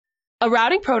A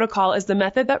routing protocol is the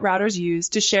method that routers use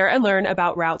to share and learn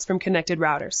about routes from connected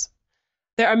routers.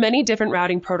 There are many different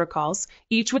routing protocols,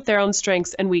 each with their own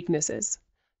strengths and weaknesses.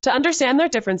 To understand their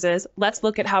differences, let's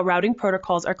look at how routing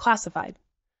protocols are classified.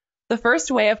 The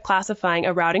first way of classifying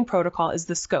a routing protocol is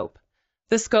the scope.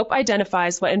 The scope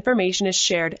identifies what information is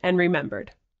shared and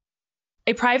remembered.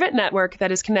 A private network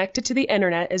that is connected to the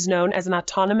internet is known as an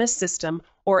autonomous system,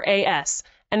 or AS,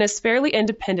 and is fairly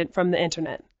independent from the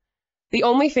internet. The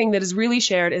only thing that is really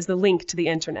shared is the link to the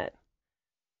internet.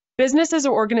 Businesses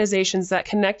or organizations that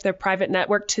connect their private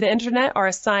network to the internet are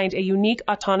assigned a unique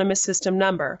autonomous system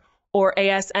number, or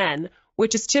ASN,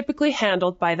 which is typically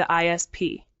handled by the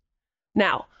ISP.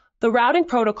 Now, the routing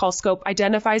protocol scope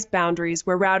identifies boundaries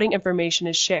where routing information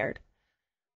is shared.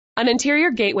 An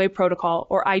interior gateway protocol,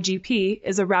 or IGP,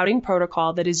 is a routing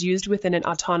protocol that is used within an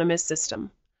autonomous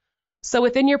system. So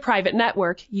within your private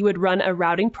network, you would run a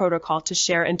routing protocol to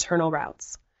share internal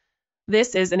routes.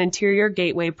 This is an interior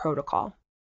gateway protocol.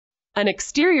 An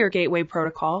exterior gateway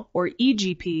protocol, or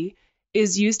EGP,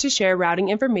 is used to share routing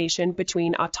information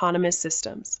between autonomous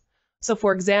systems. So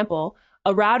for example,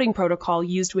 a routing protocol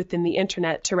used within the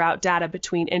internet to route data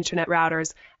between internet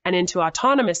routers and into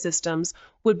autonomous systems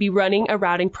would be running a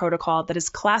routing protocol that is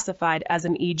classified as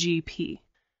an EGP.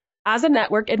 As a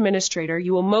network administrator,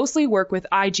 you will mostly work with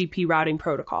IGP routing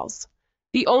protocols.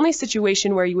 The only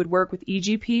situation where you would work with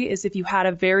EGP is if you had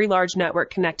a very large network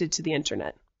connected to the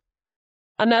internet.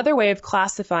 Another way of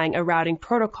classifying a routing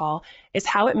protocol is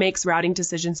how it makes routing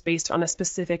decisions based on a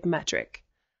specific metric.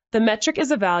 The metric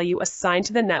is a value assigned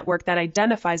to the network that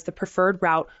identifies the preferred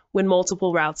route when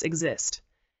multiple routes exist.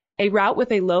 A route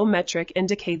with a low metric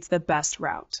indicates the best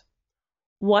route.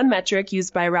 One metric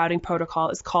used by a routing protocol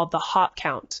is called the hop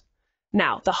count.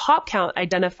 Now, the hop count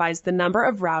identifies the number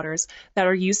of routers that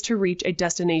are used to reach a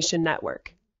destination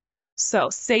network. So,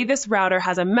 say this router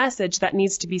has a message that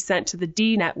needs to be sent to the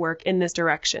D network in this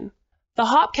direction. The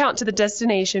hop count to the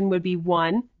destination would be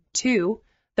 1, 2.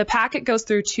 The packet goes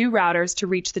through 2 routers to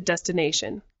reach the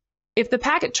destination. If the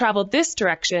packet traveled this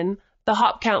direction, the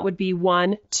hop count would be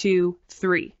 1, 2,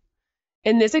 3.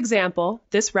 In this example,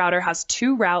 this router has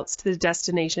 2 routes to the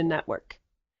destination network.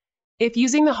 If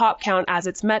using the hop count as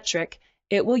its metric,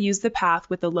 it will use the path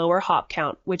with the lower hop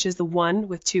count, which is the one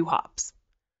with 2 hops.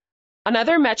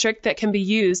 Another metric that can be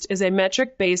used is a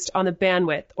metric based on the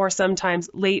bandwidth, or sometimes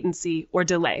latency or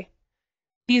delay.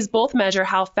 These both measure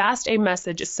how fast a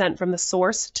message is sent from the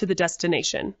source to the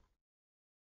destination.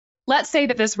 Let's say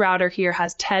that this router here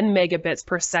has 10 megabits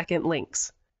per second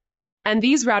links. And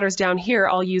these routers down here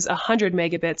all use 100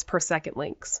 megabits per second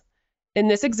links. In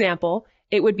this example,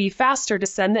 it would be faster to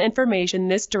send the information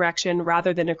this direction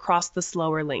rather than across the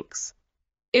slower links.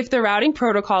 If the routing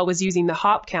protocol was using the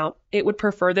hop count, it would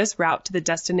prefer this route to the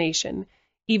destination,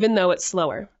 even though it's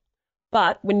slower.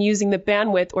 But when using the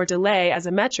bandwidth or delay as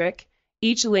a metric,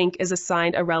 each link is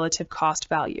assigned a relative cost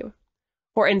value.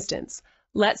 For instance,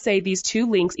 let's say these 2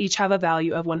 links each have a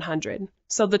value of 100,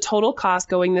 so the total cost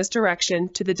going this direction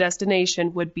to the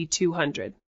destination would be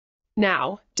 200.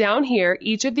 Now, down here,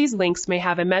 each of these links may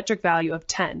have a metric value of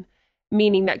 10,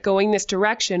 meaning that going this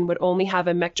direction would only have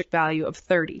a metric value of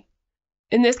 30.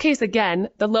 In this case again,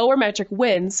 the lower metric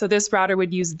wins, so this router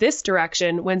would use this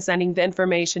direction when sending the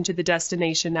information to the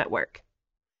destination network.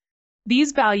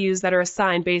 These values that are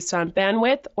assigned based on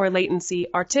bandwidth or latency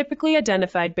are typically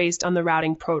identified based on the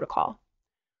routing protocol.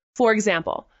 For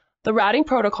example, the routing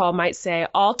protocol might say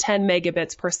all 10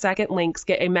 megabits per second links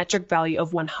get a metric value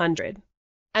of 100.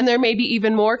 And there may be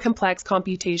even more complex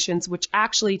computations which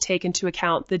actually take into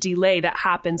account the delay that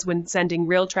happens when sending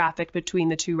real traffic between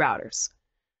the 2 routers.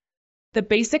 The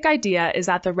basic idea is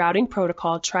that the routing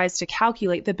protocol tries to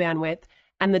calculate the bandwidth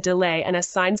and the delay and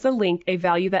assigns the link a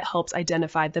value that helps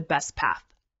identify the best path.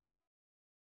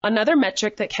 Another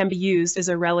metric that can be used is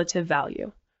a relative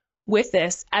value. With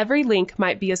this, every link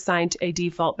might be assigned a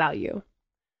default value.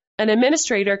 An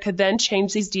administrator could then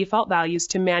change these default values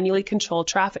to manually control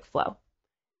traffic flow.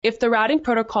 If the routing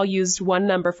protocol used one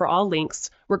number for all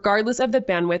links, regardless of the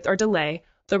bandwidth or delay,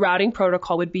 the routing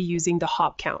protocol would be using the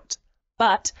hop count.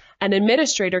 But an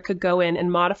administrator could go in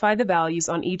and modify the values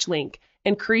on each link,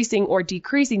 increasing or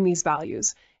decreasing these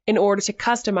values in order to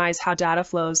customize how data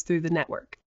flows through the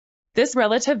network. This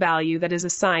relative value that is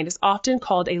assigned is often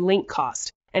called a link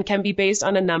cost and can be based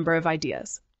on a number of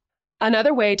ideas.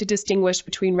 Another way to distinguish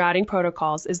between routing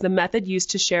protocols is the method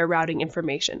used to share routing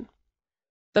information.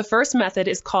 The first method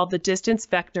is called the distance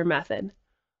vector method.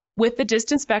 With the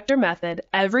distance vector method,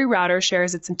 every router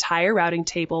shares its entire routing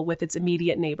table with its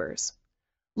immediate neighbors.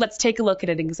 Let's take a look at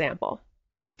an example.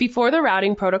 Before the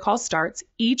routing protocol starts,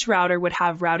 each router would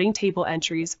have routing table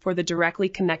entries for the directly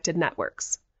connected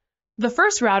networks. The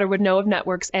first router would know of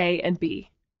networks A and B.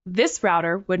 This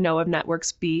router would know of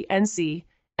networks B and C,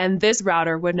 and this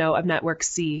router would know of networks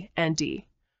C and D.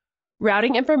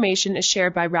 Routing information is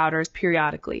shared by routers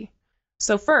periodically.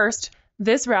 So first,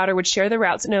 this router would share the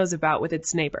routes it knows about with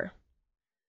its neighbor.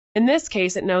 In this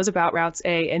case, it knows about routes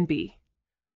A and B.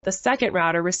 The second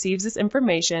router receives this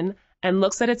information and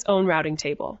looks at its own routing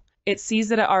table. It sees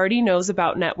that it already knows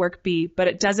about network B, but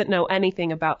it doesn't know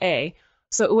anything about A,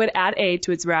 so it would add A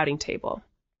to its routing table.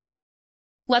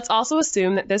 Let's also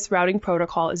assume that this routing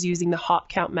protocol is using the hop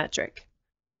count metric.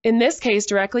 In this case,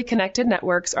 directly connected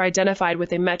networks are identified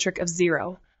with a metric of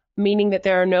 0, meaning that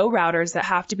there are no routers that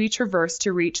have to be traversed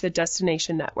to reach the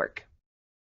destination network.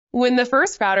 When the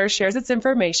first router shares its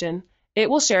information, it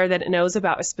will share that it knows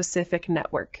about a specific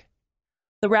network.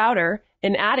 The router,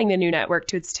 in adding the new network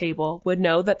to its table, would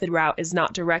know that the route is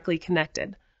not directly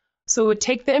connected. So it would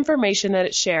take the information that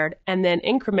it shared and then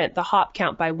increment the hop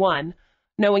count by 1,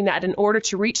 knowing that in order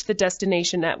to reach the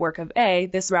destination network of A,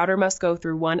 this router must go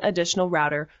through one additional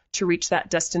router to reach that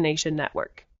destination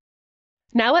network.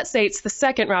 Now let's say it's the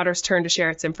second router's turn to share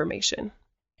its information.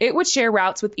 It would share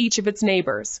routes with each of its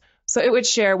neighbors, so it would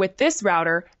share with this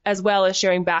router as well as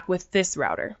sharing back with this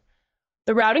router.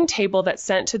 The routing table that's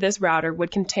sent to this router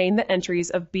would contain the entries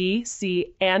of B,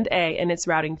 C, and A in its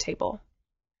routing table.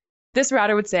 This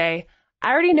router would say,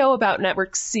 I already know about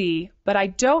network C, but I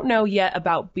don't know yet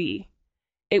about B.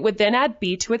 It would then add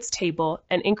B to its table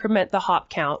and increment the hop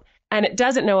count, and it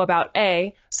doesn't know about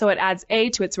A, so it adds A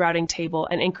to its routing table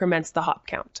and increments the hop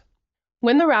count.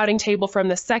 When the routing table from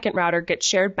the second router gets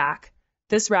shared back,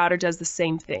 this router does the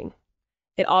same thing.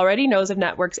 It already knows of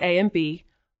networks A and B,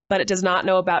 but it does not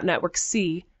know about network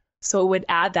C, so it would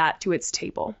add that to its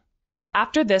table.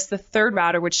 After this, the third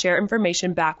router would share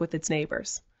information back with its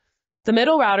neighbors. The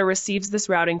middle router receives this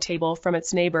routing table from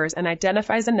its neighbors and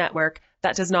identifies a network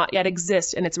that does not yet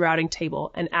exist in its routing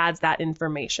table and adds that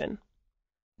information.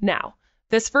 Now,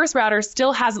 this first router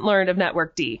still hasn't learned of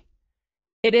network D.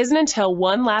 It isn't until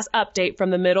one last update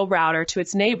from the middle router to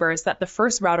its neighbors that the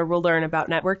first router will learn about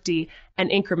network D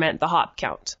and increment the hop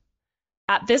count.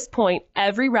 At this point,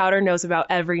 every router knows about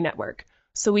every network,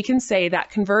 so we can say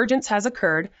that convergence has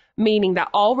occurred, meaning that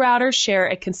all routers share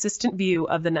a consistent view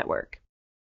of the network.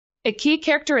 A key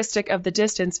characteristic of the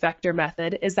distance vector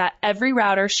method is that every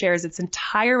router shares its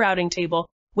entire routing table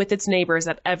with its neighbors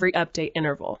at every update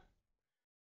interval.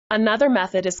 Another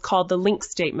method is called the link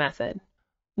state method.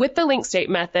 With the link state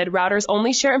method, routers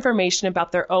only share information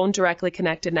about their own directly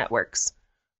connected networks.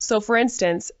 So for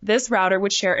instance, this router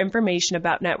would share information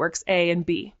about networks A and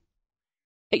B.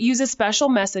 It uses special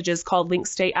messages called link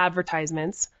state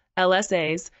advertisements,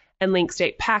 LSAs, and link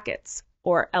state packets,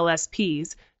 or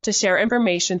LSPs, to share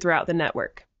information throughout the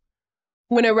network.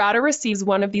 When a router receives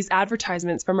one of these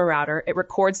advertisements from a router, it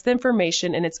records the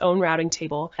information in its own routing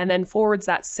table and then forwards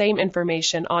that same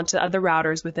information onto other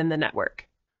routers within the network.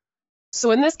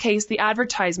 So in this case, the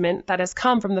advertisement that has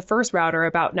come from the first router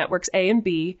about networks A and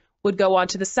B would go on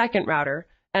to the second router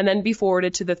and then be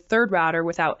forwarded to the third router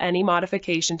without any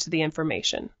modification to the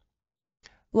information.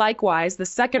 Likewise, the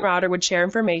second router would share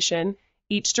information,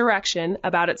 each direction,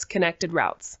 about its connected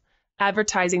routes,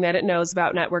 advertising that it knows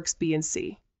about networks B and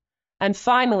C. And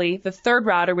finally, the third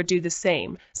router would do the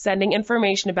same, sending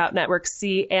information about networks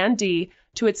C and D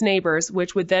to its neighbors,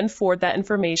 which would then forward that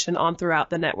information on throughout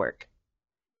the network.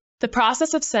 The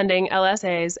process of sending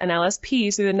LSAs and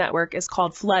LSPs through the network is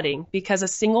called flooding because a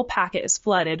single packet is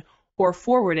flooded or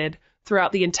forwarded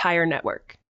throughout the entire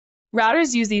network.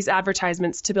 Routers use these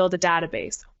advertisements to build a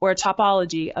database or a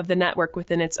topology of the network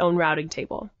within its own routing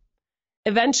table.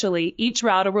 Eventually, each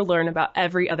router will learn about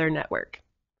every other network.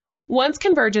 Once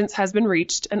convergence has been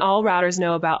reached and all routers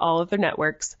know about all of their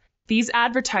networks, these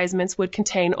advertisements would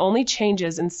contain only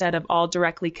changes instead of all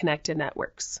directly connected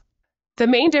networks. The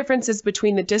main differences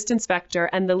between the distance vector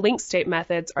and the link state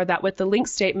methods are that with the link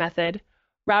state method,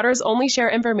 routers only share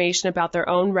information about their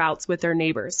own routes with their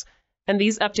neighbors, and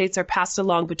these updates are passed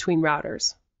along between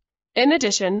routers. In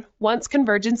addition, once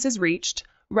convergence is reached,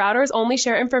 routers only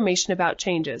share information about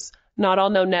changes, not all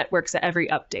known networks at every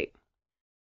update.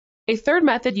 A third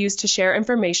method used to share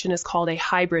information is called a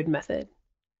hybrid method.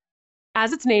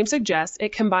 As its name suggests,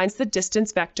 it combines the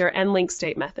distance vector and link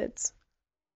state methods.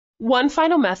 One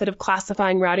final method of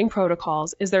classifying routing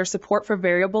protocols is their support for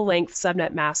variable length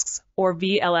subnet masks, or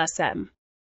VLSM.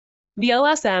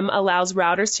 VLSM allows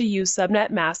routers to use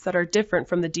subnet masks that are different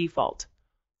from the default.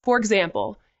 For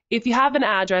example, if you have an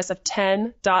address of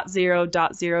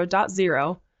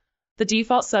 10.0.0.0, the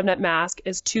default subnet mask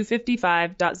is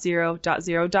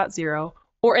 255.0.0.0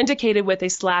 or indicated with a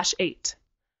 /8.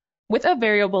 With a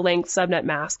variable length subnet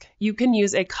mask, you can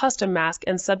use a custom mask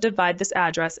and subdivide this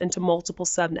address into multiple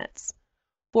subnets.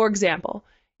 For example,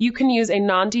 you can use a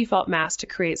non-default mask to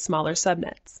create smaller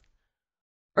subnets.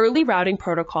 Early routing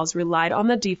protocols relied on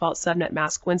the default subnet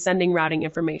mask when sending routing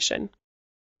information.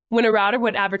 When a router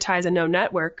would advertise a known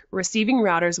network, receiving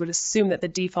routers would assume that the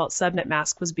default subnet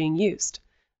mask was being used.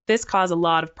 This caused a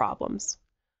lot of problems.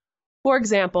 For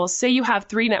example, say you have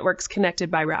 3 networks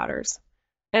connected by routers,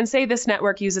 and say this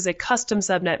network uses a custom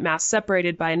subnet mask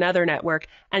separated by another network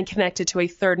and connected to a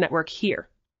third network here.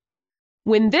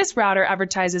 When this router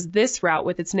advertises this route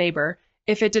with its neighbor,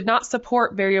 if it did not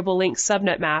support variable length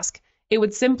subnet mask, it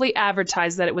would simply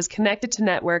advertise that it was connected to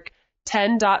network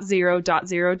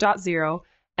 10.0.0.0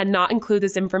 and not include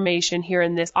this information here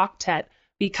in this octet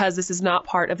because this is not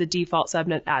part of the default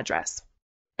subnet address.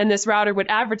 And this router would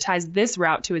advertise this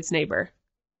route to its neighbor.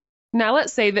 Now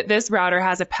let's say that this router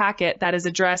has a packet that is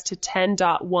addressed to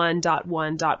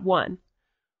 10.1.1.1.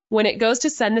 When it goes to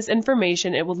send this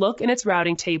information, it will look in its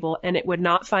routing table and it would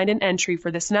not find an entry for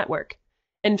this network.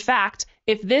 In fact,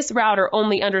 if this router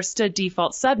only understood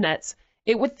default subnets,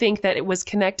 it would think that it was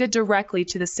connected directly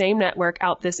to the same network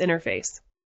out this interface.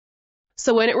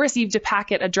 So when it received a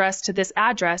packet addressed to this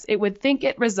address, it would think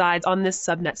it resides on this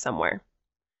subnet somewhere.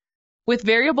 With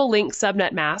variable length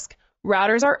subnet mask,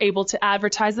 routers are able to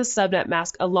advertise the subnet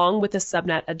mask along with the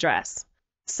subnet address.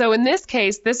 So in this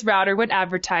case, this router would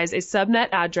advertise a subnet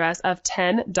address of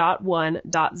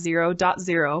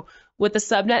 10.1.0.0 with a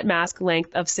subnet mask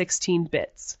length of 16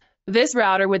 bits. This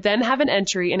router would then have an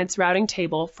entry in its routing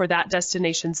table for that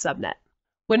destination subnet.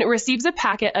 When it receives a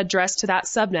packet addressed to that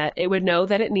subnet, it would know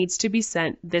that it needs to be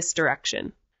sent this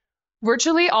direction.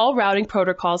 Virtually all routing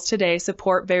protocols today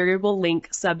support variable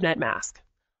length subnet mask.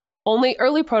 Only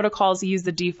early protocols use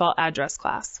the default address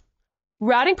class.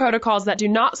 Routing protocols that do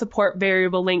not support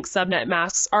variable length subnet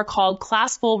masks are called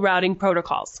classful routing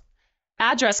protocols.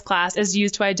 Address class is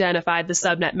used to identify the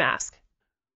subnet mask.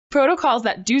 Protocols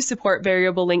that do support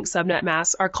variable length subnet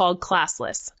masks are called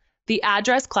classless. The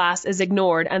address class is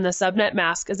ignored and the subnet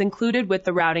mask is included with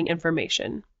the routing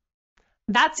information.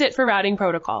 That's it for routing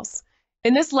protocols.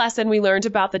 In this lesson, we learned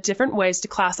about the different ways to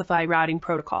classify routing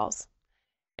protocols.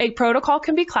 A protocol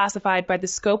can be classified by the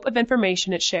scope of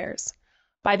information it shares,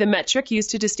 by the metric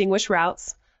used to distinguish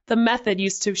routes, the method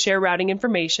used to share routing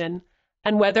information,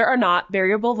 and whether or not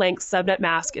variable length subnet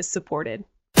mask is supported.